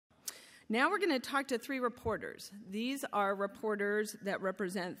Now we're going to talk to three reporters. These are reporters that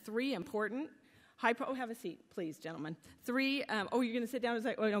represent three important have a seat, please, gentlemen. You're going to sit down and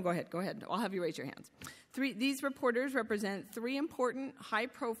say, oh, no, go ahead. I'll have you raise your hands. These reporters represent three important,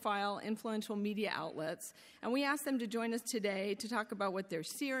 high-profile, influential media outlets, and we asked them to join us today to talk about what they're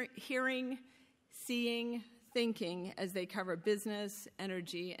hearing, seeing, thinking as they cover business,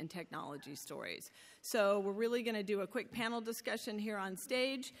 energy, and technology stories. So we're really going to do a quick panel discussion here on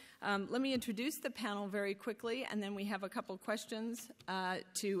stage. Let me introduce the panel very quickly, and then we have a couple questions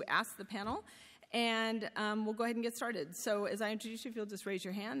to ask the panel. And we'll go ahead and get started. So as I introduce you, if you'll just raise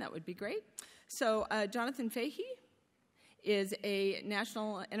your hand, that would be great. So Jonathan Fahey is a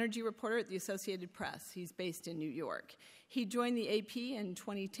national energy reporter at the Associated Press. He's based in New York. He joined the AP in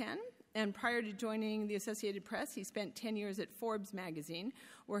 2010. And prior to joining the Associated Press, he spent 10 years at Forbes magazine,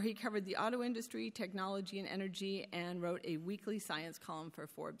 where he covered the auto industry, technology, and energy, and wrote a weekly science column for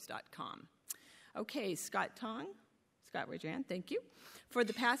Forbes.com. Okay, Scott Tong. Scott, raise your hand. Thank you. For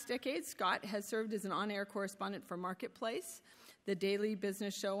the past decade, Scott has served as an on-air correspondent for Marketplace, the daily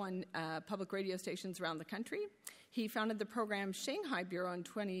business show on public radio stations around the country. He founded the program Shanghai Bureau in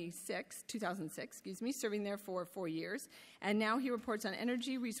 2006, serving there for 4 years. And now he reports on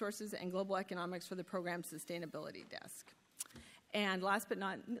energy, resources, and global economics for the program's sustainability desk. And last but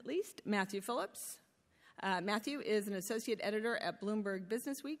not least, Matthew Phillips. Matthew is an associate editor at Bloomberg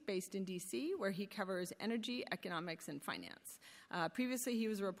Businessweek based in D.C., where he covers energy, economics, and finance. Previously, he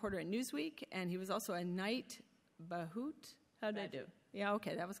was a reporter at Newsweek, and he was also a Knight Bahoot. How did I do? Yeah,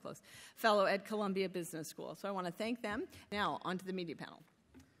 okay, that was close. Fellow at Columbia Business School. So I want to thank them. Now, on to the media panel.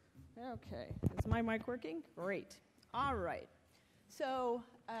 Okay, is my mic working? Great. All right. So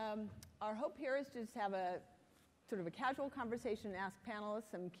our hope here is to just have a sort of a casual conversation and ask panelists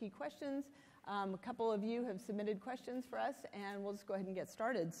some key questions. A couple of you have submitted questions for us, and we'll just go ahead and get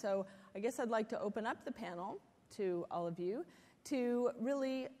started. So I guess I'd like to open up the panel to all of you to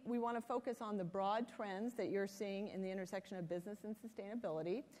really, we want to focus on the broad trends that you're seeing in the intersection of business and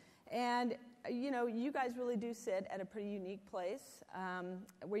sustainability. And, you guys really do sit at a pretty unique place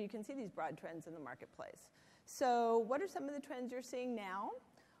where you can see these broad trends in the marketplace. So what are some of the trends you're seeing now?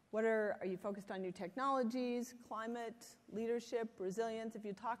 Are you focused on new technologies, climate, leadership, resilience? If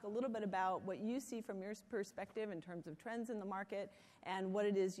you talk a little bit about what you see from your perspective in terms of trends in the market and what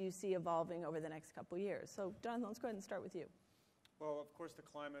it is you see evolving over the next couple of years. So, Jonathan, let's go ahead and start with you. Well, of course, the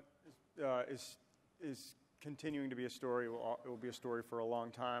climate is continuing to be a story. It will be a story for a long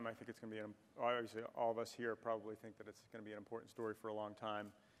time. I think it's going to be, obviously, all of us here probably think that it's going to be an important story for a long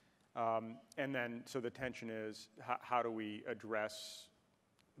time. And then, so the tension is, how do we address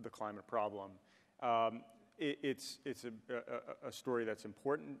the climate problem? It's a story that's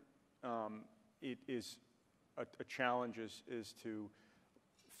important. It is a challenge is to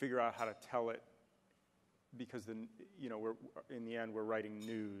figure out how to tell it, because we're in the end we're writing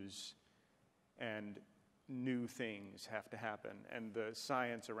news, and new things have to happen, and the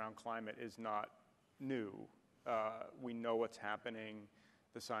science around climate is not new. We know what's happening.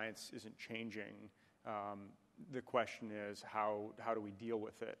 The science isn't changing. The question is how do we deal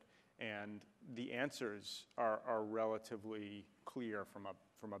with it? And the answers are relatively clear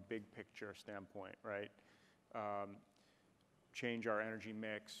from a big picture standpoint, right? Change our energy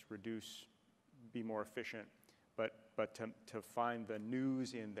mix, be more efficient, but to find the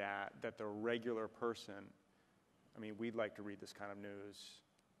news in that the regular person, I mean, we'd like to read this kind of news,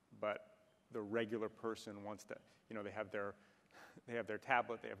 but the regular person wants to, they have their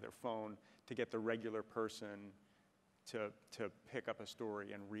tablet, they have their phone. To get the regular person to pick up a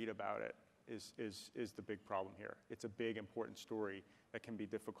story and read about it is the big problem here. It's a big, important story that can be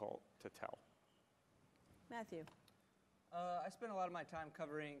difficult to tell. Matthew. I spend a lot of my time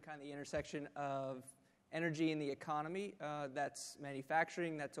covering kind of the intersection of energy and the economy. That's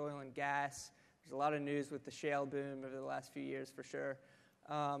manufacturing, that's oil and gas. There's a lot of news with the shale boom over the last few years, for sure.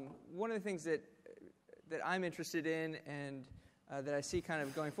 One of the things that I'm interested in and that I see kind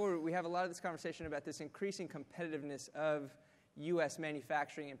of going forward, we have a lot of this conversation about this increasing competitiveness of U.S.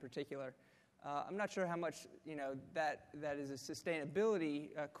 manufacturing in particular. I'm not sure how much that is a sustainability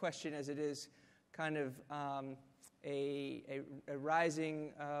question as it is kind of a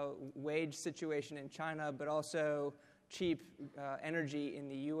rising wage situation in China, but also cheap energy in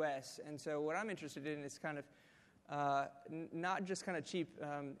the U.S. And so what I'm interested in is kind of not just kind of cheap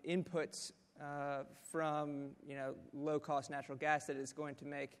inputs from low-cost natural gas that is going to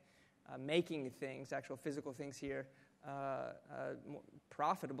make making things, actual physical things here, more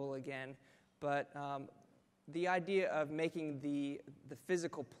profitable again, but the idea of making the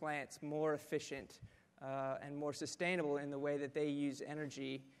physical plants more efficient and more sustainable in the way that they use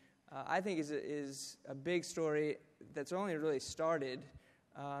energy I think is a big story that's only really started.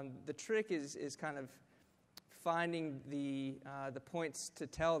 The trick is kind of finding the points to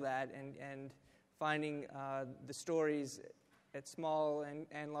tell that and finding the stories at small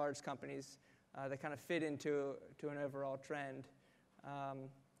and large companies that kind of fit into an overall trend.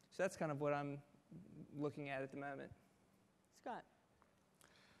 So that's kind of what I'm looking at the moment. Scott.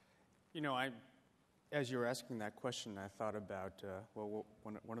 As you were asking that question, I thought about,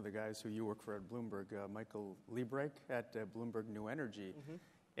 one of the guys who you work for at Bloomberg, Michael Liebreich at Bloomberg New Energy. Mm-hmm.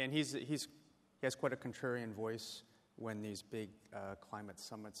 And he has quite a contrarian voice when these big climate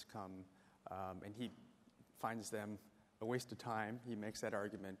summits come, and he finds them a waste of time. He makes that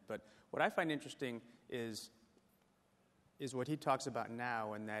argument. But what I find interesting is what he talks about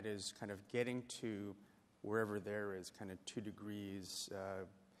now, and that is kind of getting to wherever there is kind of 2 degrees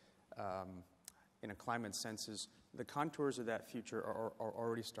in a climate sense. The contours of that future are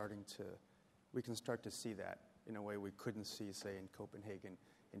already starting to, we can start to see that in a way we couldn't see, say, in Copenhagen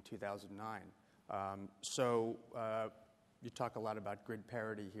in 2009. So you talk a lot about grid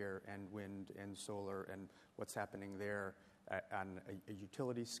parity here and wind and solar and what's happening there on a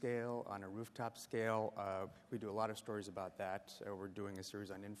utility scale, on a rooftop scale. We do a lot of stories about that. We're doing a series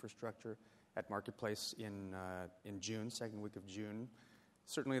on infrastructure at Marketplace in June, second week of June.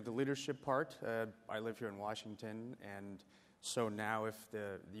 Certainly the leadership part, I live here in Washington, and so now if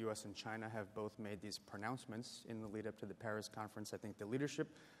the U.S. and China have both made these pronouncements in the lead up to the Paris conference, I think the leadership,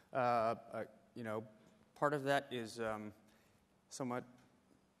 part of that is somewhat,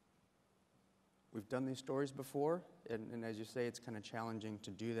 we've done these stories before, and as you say, it's kind of challenging to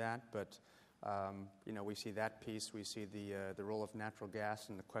do that, but we see that piece, we see the role of natural gas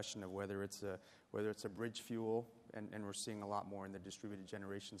and the question of whether it's a bridge fuel, and we're seeing a lot more in the distributed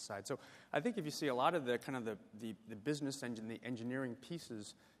generation side. So I think if you see a lot of the kind of the business engine, the engineering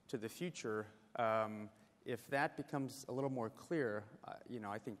pieces to the future, if that becomes a little more clear,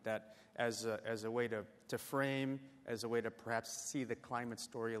 I think that as a way to frame, as a way to perhaps see the climate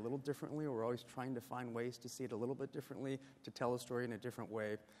story a little differently, we're always trying to find ways to see it a little bit differently, to tell a story in a different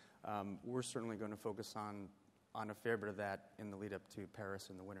way. We're certainly going to focus on a fair bit of that in the lead up to Paris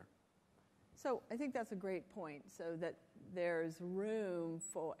in the winter. So I think that's a great point, so that there's room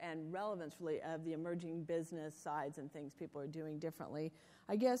for and relevance really of the emerging business sides and things people are doing differently.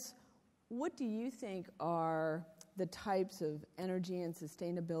 I guess, what do you think are the types of energy and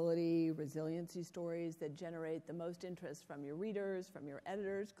sustainability, resiliency stories that generate the most interest from your readers, from your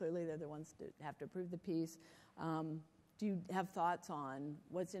editors? Clearly they're the ones that have to approve the piece. Do you have thoughts on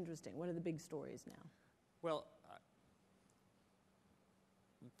what's interesting? What are the big stories now? Well,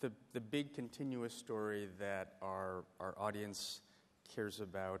 the big continuous story that our audience cares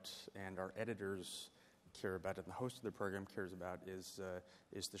about and our editors care about and the host of the program cares about is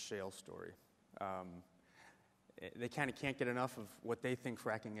the shale story. They kind of can't get enough of what they think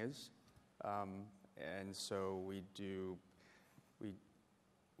fracking is, and so we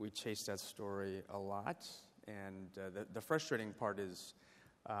chase that story a lot. And the frustrating part is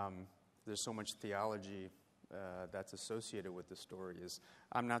there's so much theology that's associated with the story.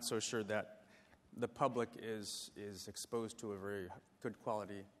 I'm not so sure that the public is exposed to a very good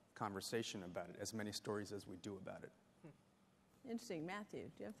quality conversation about it, as many stories as we do about it. Interesting. Matthew,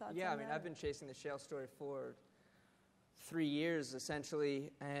 do you have thoughts on that? Yeah, I mean, I've been chasing the shale story for 3 years,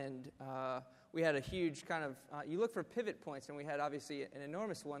 essentially, and we had a huge kind of, you look for pivot points, and we had obviously an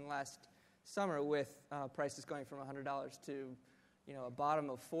enormous one last summer with prices going from $100 to, a bottom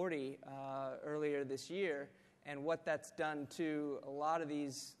of 40 earlier this year, and what that's done to a lot of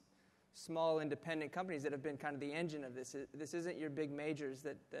these small independent companies that have been kind of the engine of this. This isn't your big majors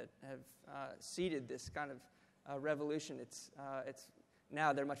that have seeded this kind of revolution. It's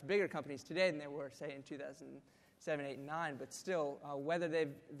now they're much bigger companies today than they were, say, in 2007, 8, and 9. But still, whether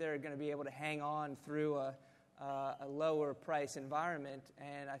they're going to be able to hang on through a lower price environment,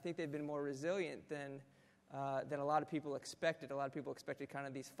 and I think they've been more resilient than a lot of people expected. A lot of people expected kind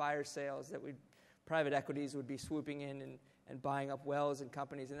of these fire sales that private equities would be swooping in and buying up wells and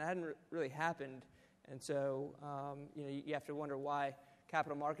companies, and that hadn't really happened. And so, you have to wonder why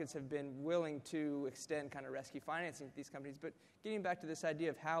capital markets have been willing to extend kind of rescue financing to these companies. But getting back to this idea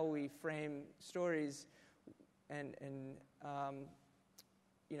of how we frame stories and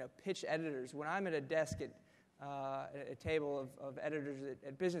pitch editors. When I'm at a desk at a table of editors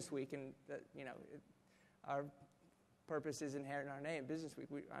at Business Week, and our purpose is inherent in our name, Business Week.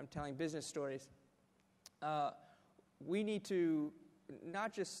 I'm telling business stories. We need to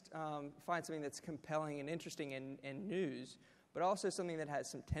not just find something that's compelling and interesting and news, but also something that has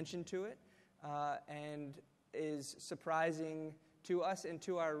some tension to it and is surprising to us and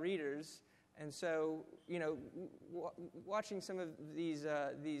to our readers. And so, watching some of these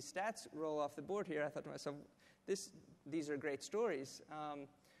stats roll off the board here, I thought to myself, these are great stories.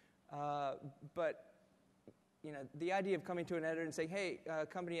 But the idea of coming to an editor and saying, hey,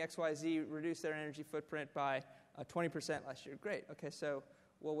 company XYZ reduced their energy footprint by 20% last year. Great. Okay, so,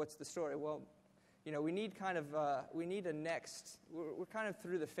 well, what's the story? Well, we need a next. We're kind of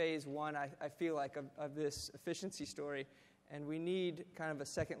through the phase one, I feel like, of this efficiency story. And we need kind of a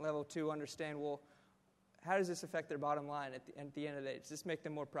second level to understand, well, how does this affect their bottom line at the end of the day? Does this make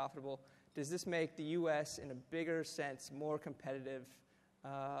them more profitable? Does this make the U.S., in a bigger sense, more competitive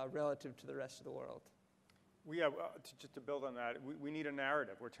relative to the rest of the world? Just to build on that, we need a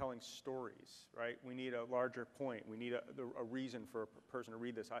narrative. We're telling stories, right? We need a larger point. We need a reason for a person to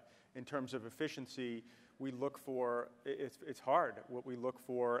read this. In terms of efficiency, we look for, it's hard. What we look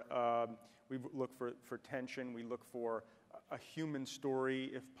for tension. We look for a human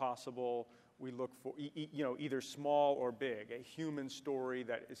story, if possible. We look for, either small or big, a human story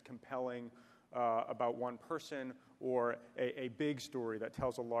that is compelling about one person, or a big story that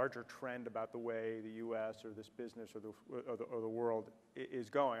tells a larger trend about the way the U.S. or this business or the world is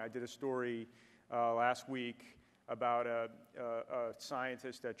going. I did a story last week about a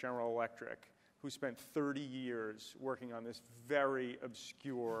scientist at General Electric who spent 30 years working on this very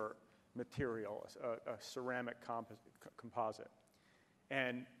obscure material, a ceramic composite.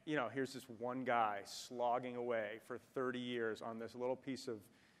 And, here's this one guy slogging away for 30 years on this little piece of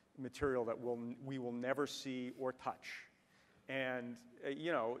material that we will never see or touch. And,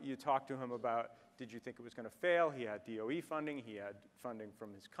 you talk to him about, did you think it was going to fail? He had DOE funding. He had funding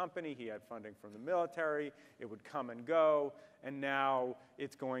from his company. He had funding from the military. It would come and go. And now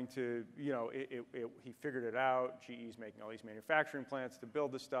it's going to, he figured it out. GE's making all these manufacturing plants to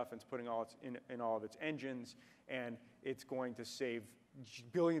build this stuff, and it's putting in all of its engines. And it's going to save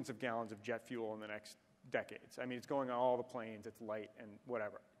billions of gallons of jet fuel in the next decades. I mean, it's going on all the planes. It's light and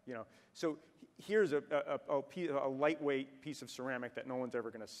whatever. So here's a lightweight piece of ceramic that no one's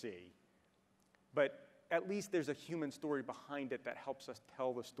ever going to see. But at least there's a human story behind it that helps us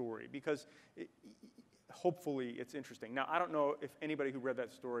tell the story, because hopefully it's interesting. Now, I don't know if anybody who read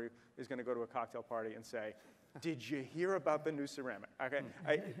that story is going to go to a cocktail party and say, did you hear about the new ceramic? Okay,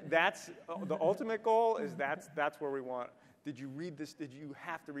 that's the ultimate goal. Is that's where we want. Did you read this? Did you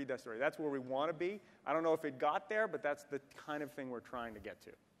have to read that story? That's where we want to be. I don't know if it got there, but that's the kind of thing we're trying to get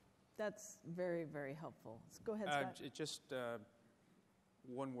to. That's very, very helpful. So go ahead, Scott. Just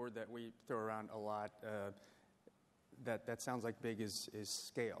one word that we throw around a lot that sounds like big is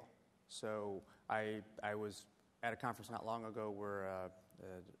scale. So I was at a conference not long ago where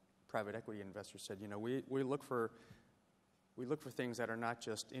private equity investors said, we look for things that are not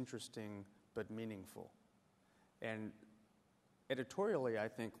just interesting but meaningful. And editorially, I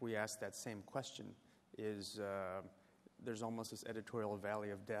think we ask that same question. There's almost this editorial valley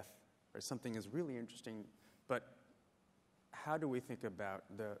of death, where something is really interesting, but how do we think about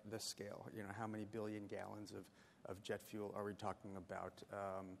the scale? How many billion gallons of jet fuel are we talking about,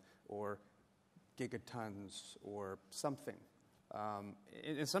 or gigatons, or something?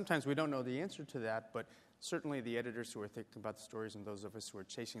 And sometimes we don't know the answer to that, but certainly the editors who are thinking about the stories and those of us who are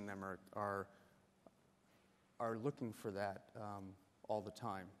chasing them are looking for that all the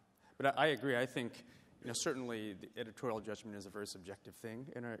time. But I agree. I think certainly the editorial judgment is a very subjective thing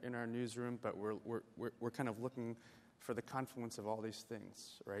in our newsroom, but we're kind of looking for the confluence of all these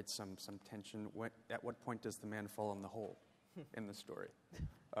things, right? Some tension. At what point does the man fall in the hole in the story?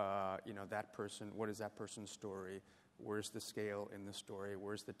 That person. What is that person's story? Where's the scale in the story?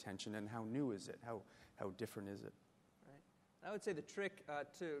 Where's the tension? And how new is it? How different is it? Right. I would say the trick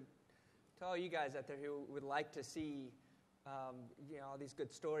to all you guys out there who would like to see all these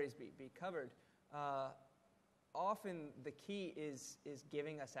good stories be covered, often the key is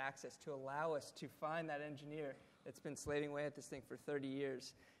giving us access to allow us to find that engineer that's been slaving away at this thing for 30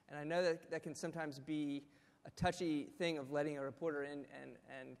 years. And I know that can sometimes be a touchy thing of letting a reporter in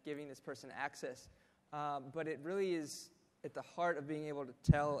and giving this person access. But it really is at the heart of being able to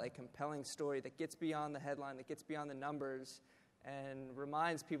tell a compelling story that gets beyond the headline, that gets beyond the numbers, and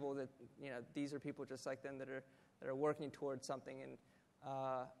reminds people that these are people just like them that are working towards something. And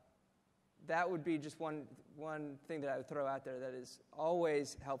that would be just one thing that I would throw out there that is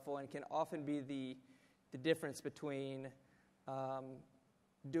always helpful and can often be the difference between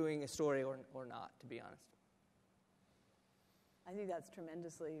doing a story or not, to be honest. I think that's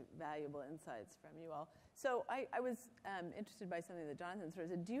tremendously valuable insights from you all. So I was interested by something that Jonathan sort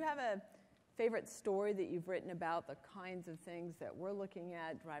of said. Do you have favorite story that you've written about the kinds of things that we're looking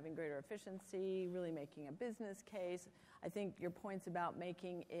at, driving greater efficiency, really making a business case. I think your points about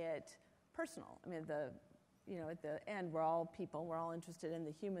making it personal. I mean, at the end, we're all people. We're all interested in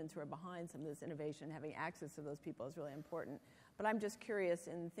the humans who are behind some of this innovation. Having access to those people is really important. But I'm just curious,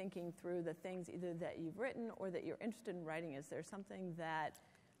 in thinking through the things either that you've written or that you're interested in writing, is there something that,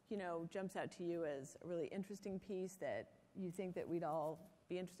 jumps out to you as a really interesting piece that you think that we'd all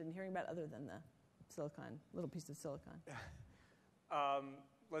be interested in hearing about, other than the little piece of silicon?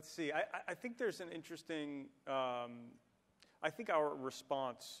 Let's see. I think there's an interesting, I think our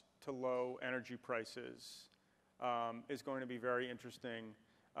response to low energy prices is going to be very interesting.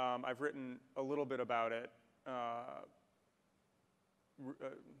 I've written a little bit about it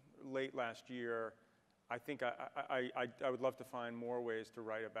late last year. I think I would love to find more ways to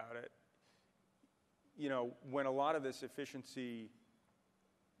write about it. When a lot of this efficiency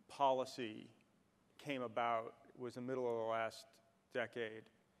policy came about, it was the middle of the last decade,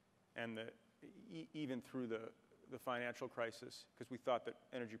 and even through the financial crisis, because we thought that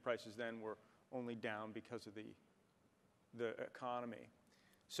energy prices then were only down because of the economy.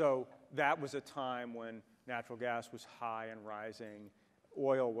 So that was a time when natural gas was high and rising,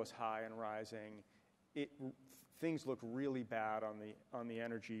 oil was high and rising. Things looked really bad on the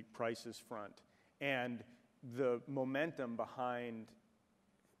energy prices front. And the momentum behind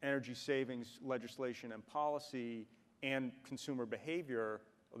energy savings legislation and policy and consumer behavior,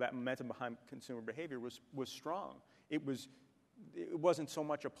 that momentum behind consumer behavior was strong. It wasn't so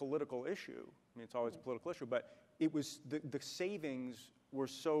much a political issue. I mean, it's always a political issue, but it was the savings were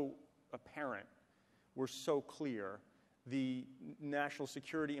so apparent, were so clear. The national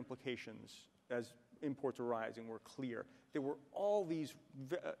security implications as imports are rising were clear. There were all these,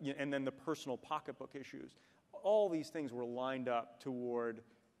 and then the personal pocketbook issues. All these things were lined up toward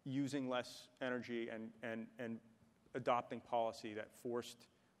using less energy and adopting policy that forced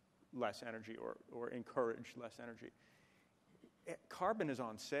less energy or encouraged less energy. Carbon is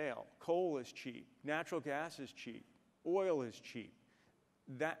on sale. Coal is cheap. Natural gas is cheap. Oil is cheap.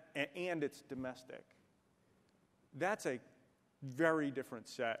 And it's domestic. That's a very different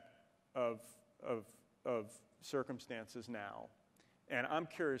set of circumstances now. And I'm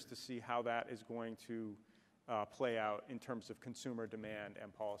curious to see how that is going to play out in terms of consumer demand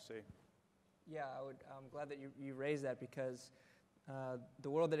and policy. Yeah, I'm glad that you raised that, because the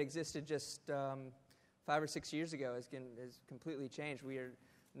world that existed just 5 or 6 years ago has completely changed. We are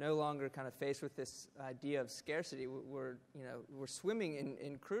no longer kind of faced with this idea of scarcity. We're swimming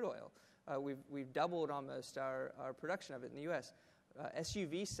in crude oil. We've doubled almost our production of it in the U.S.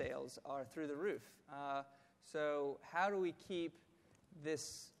 SUV sales are through the roof. So how do we keep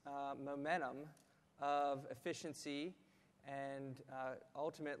this momentum of efficiency and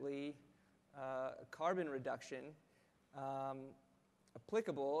ultimately carbon reduction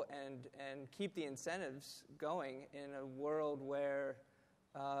applicable and keep the incentives going in a world where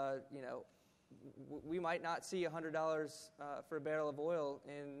we might not see $100 for a barrel of oil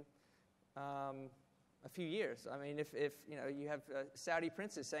in a few years. I mean, if you have Saudi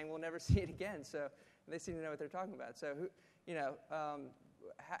princes saying we'll never see it again, so they seem to know what they're talking about. So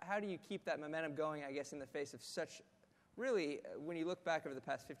how do you keep that momentum going, I guess, in the face of such, really, when you look back over the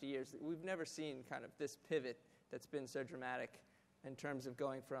past 50 years, we've never seen kind of this pivot that's been so dramatic in terms of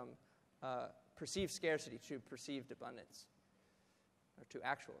going from perceived scarcity to perceived abundance, or to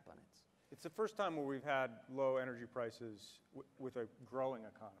actual abundance. It's the first time where we've had low energy prices with a growing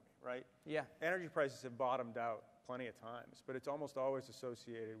economy, right? Yeah. Energy prices have bottomed out plenty of times, but it's almost always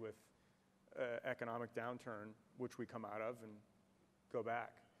associated with economic downturn, which we come out of and go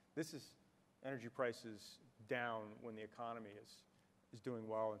back. This is energy prices down when the economy is doing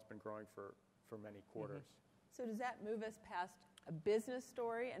well and it's been growing for many quarters. So does that move us past a business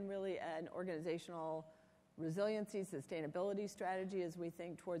story and really an organizational resiliency, sustainability strategy as we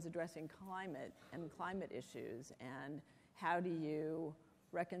think towards addressing climate and climate issues? And how do you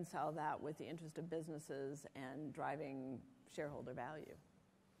reconcile that with the interest of businesses and driving shareholder value?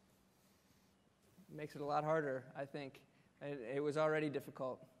 Makes it a lot harder, I think. It was already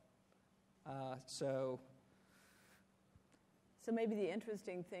difficult. So maybe the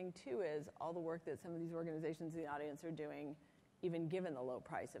interesting thing, too, is all the work that some of these organizations in the audience are doing, even given the low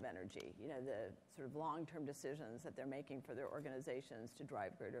price of energy, the sort of long-term decisions that they're making for their organizations to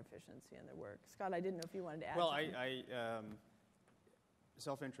drive greater efficiency in their work. Scott, I didn't know if you wanted to add something. Well,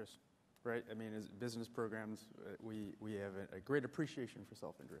 self-interest, right? I mean, as business programs, we have a great appreciation for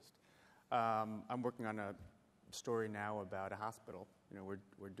self-interest. I'm working on a story now about a hospital.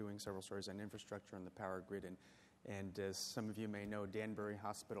 We're doing several stories on infrastructure and the power grid, And as some of you may know, Danbury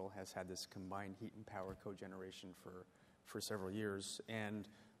Hospital has had this combined heat and power cogeneration for several years. And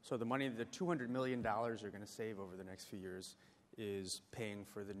so the money, the $200 million you're going to save over the next few years is paying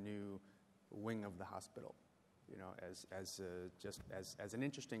for the new wing of the hospital. You know, as an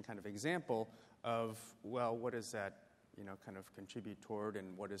interesting kind of example of, well, what does that, you know, kind of contribute toward,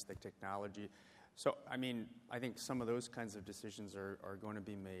 and what is the technology? So, I mean, I think some of those kinds of decisions are going to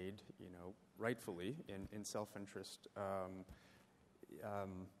be made, you know, rightfully in self-interest,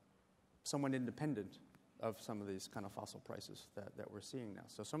 somewhat independent of some of these kind of fossil prices that we're seeing now.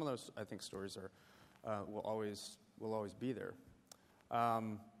 So some of those, I think, stories will always be there.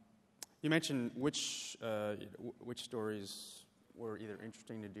 You mentioned which stories were either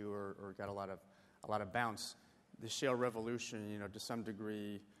interesting to do or got a lot of bounce. The shale revolution, you know, to some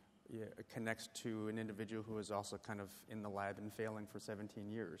degree, connects to an individual who was also kind of in the lab and failing for 17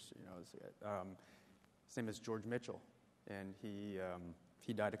 years. You know, his name is George Mitchell, and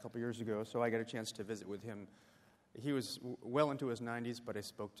he died a couple years ago. So I got a chance to visit with him. He was well into his 90s, but I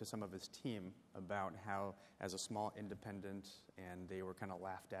spoke to some of his team about how, as a small independent, and they were kind of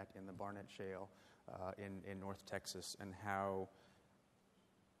laughed at in the Barnett Shale in North Texas, and how,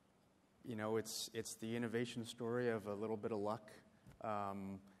 you know, it's the innovation story of a little bit of luck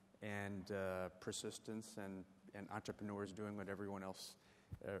and persistence and entrepreneurs doing what everyone else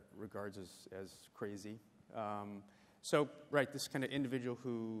regards as crazy. So, right, this kind of individual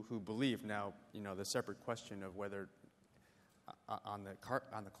who believed. Now, you know, the separate question of whether on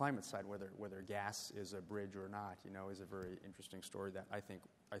the climate side, whether gas is a bridge or not, you know, is a very interesting story that I think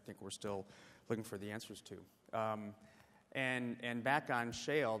we're still looking for the answers to. And back on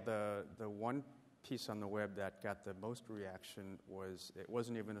shale, the one piece on the web that got the most reaction was, it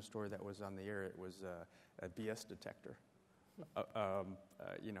wasn't even a story that was on the air. It was a BS detector,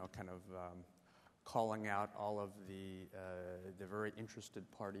 you know, kind of calling out all of the very interested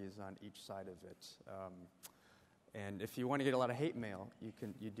parties on each side of it. And if you want to get a lot of hate mail,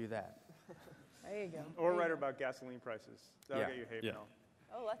 you do that. There you go. Or write about gasoline prices. That'll get you hate mail.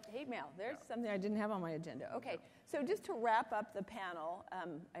 Oh, that's hate mail. There's something I didn't have on my agenda. Okay, so just to wrap up the panel,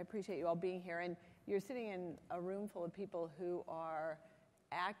 I appreciate you all being here. And you're sitting in a room full of people who are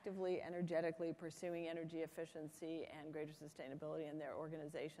actively, energetically pursuing energy efficiency and greater sustainability in their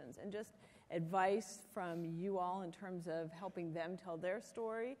organizations. And just advice from you all in terms of helping them tell their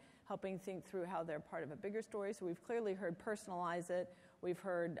story, helping think through how they're part of a bigger story. So we've clearly heard personalize it. We've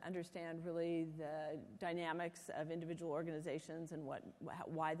heard understand really the dynamics of individual organizations and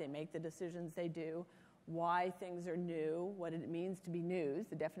why they make the decisions they do, why things are new, what it means to be news.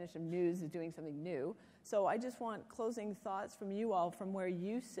 The definition of news is doing something new. So I just want closing thoughts from you all from where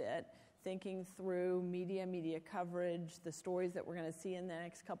you sit, thinking through media coverage, the stories that we're going to see in the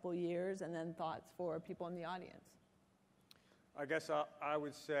next couple of years, and then thoughts for people in the audience. I guess I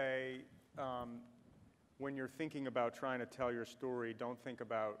would say when you're thinking about trying to tell your story, don't think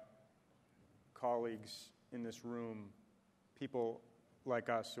about colleagues in this room, people like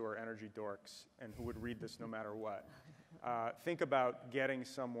us who are energy dorks and who would read this no matter what. Think about getting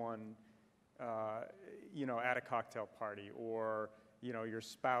someone, you know, at a cocktail party, or, you know, your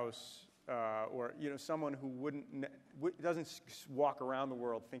spouse, or, you know, someone who doesn't walk around the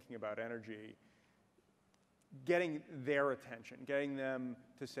world thinking about energy. Getting their attention, getting them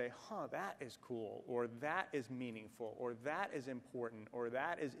to say, that is cool, or that is meaningful, or that is important, or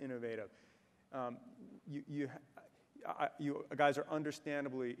that is innovative. You guys are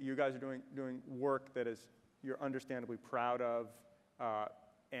doing work that you're understandably proud of,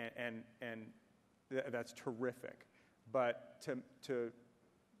 and that's terrific. But to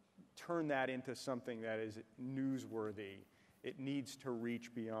turn that into something that is newsworthy, it needs to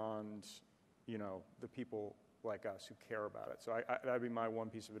reach beyond, you know, the people like us who care about it. So that would be my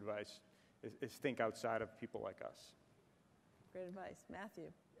one piece of advice, is think outside of people like us. Great advice. Matthew?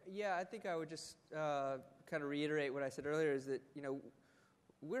 Yeah, I think I would just kind of reiterate what I said earlier, is that, you know,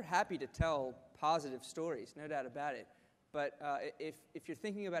 we're happy to tell positive stories, no doubt about it. But if you're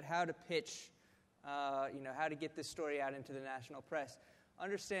thinking about how to pitch, you know, how to get this story out into the national press,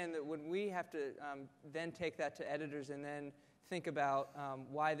 understand that when we have to then take that to editors and then think about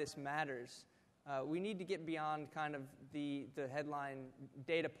why this matters, we need to get beyond kind of the headline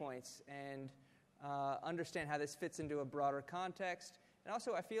data points and understand how this fits into a broader context. And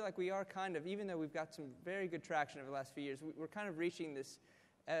also, I feel like we are kind of, even though we've got some very good traction over the last few years, we're kind of reaching this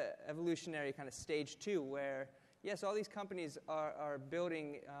evolutionary kind of stage 2 where, yes, all these companies are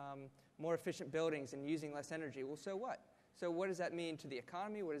building more efficient buildings and using less energy. Well, so what? So what does that mean to the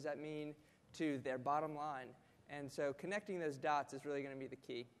economy? What does that mean to their bottom line? And so connecting those dots is really going to be the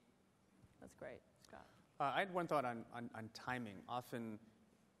key. That's great. Scott? I had one thought on timing. Often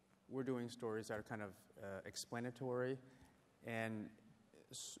we're doing stories that are kind of explanatory, and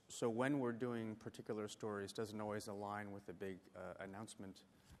so when we're doing particular stories doesn't always align with the big announcement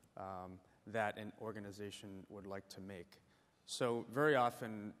that an organization would like to make. So very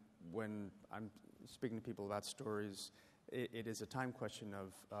often when I'm speaking to people about stories, it is a time question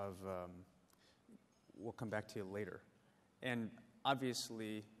of we'll come back to you later. And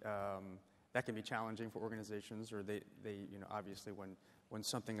obviously that can be challenging for organizations, or they obviously when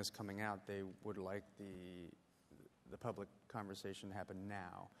something is coming out, they would like the public conversation to happen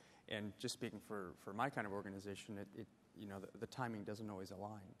now. And just speaking for my kind of organization, the timing doesn't always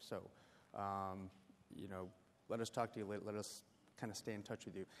align. So, let us talk to you later. Let us kind of stay in touch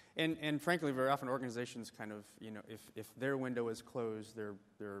with you. And frankly, very often organizations kind of, if their window is closed,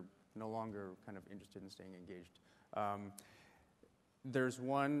 they're no longer kind of interested in staying engaged. There's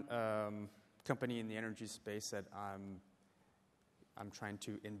one company in the energy space that I'm trying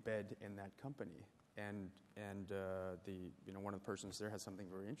to embed in that company, and one of the persons there has something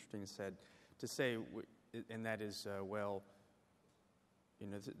very interesting to say, and that is,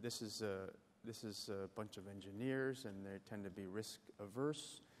 this is a bunch of engineers, and they tend to be risk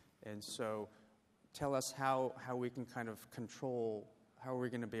averse, and so tell us how we can kind of control, how are we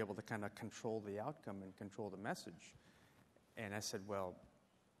going to be able to kind of control the outcome and control the message? And I said, well,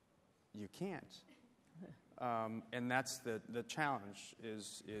 you can't. And that's the challenge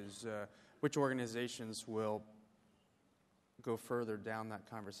is which organizations will go further down that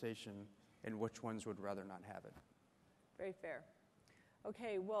conversation and which ones would rather not have it. Very fair.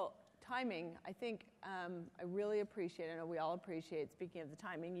 Okay, well, timing, I think I really appreciate, I know we all appreciate, speaking of the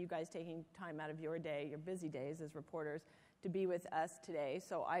timing, you guys taking time out of your day, your busy days as reporters, to be with us today.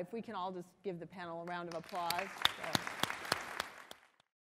 So if we can all just give the panel a round of applause. So.